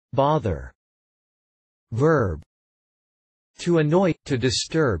Bother. Verb. To annoy, to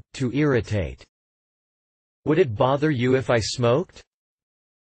disturb, to irritate. Would it bother you if I smoked?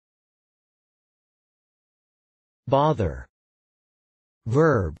 Bother.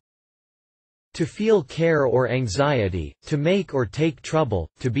 Verb. To feel care or anxiety, to make or take trouble,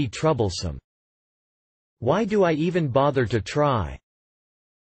 to be troublesome. Why do I even bother to try?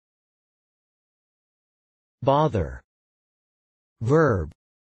 Bother. Verb.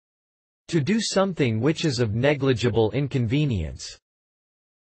 To do something which is of negligible inconvenience.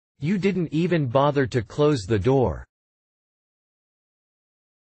 You didn't even bother to close the door.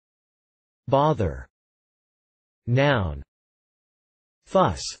 Bother. Noun.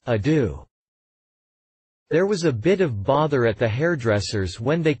 Fuss, ado. There was a bit of bother at the hairdresser's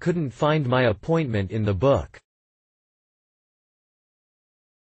when they couldn't find my appointment in the book.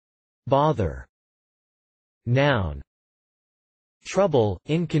 Bother. Noun. Trouble,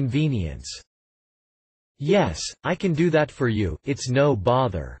 inconvenience. Yes, I can do that for you, it's no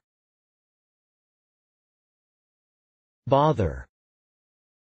bother. Bother.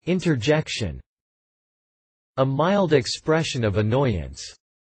 Interjection. A mild expression of annoyance.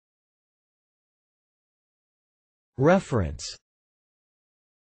 Reference.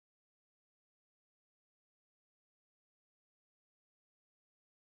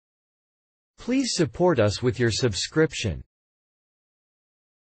 Please support us with your subscription.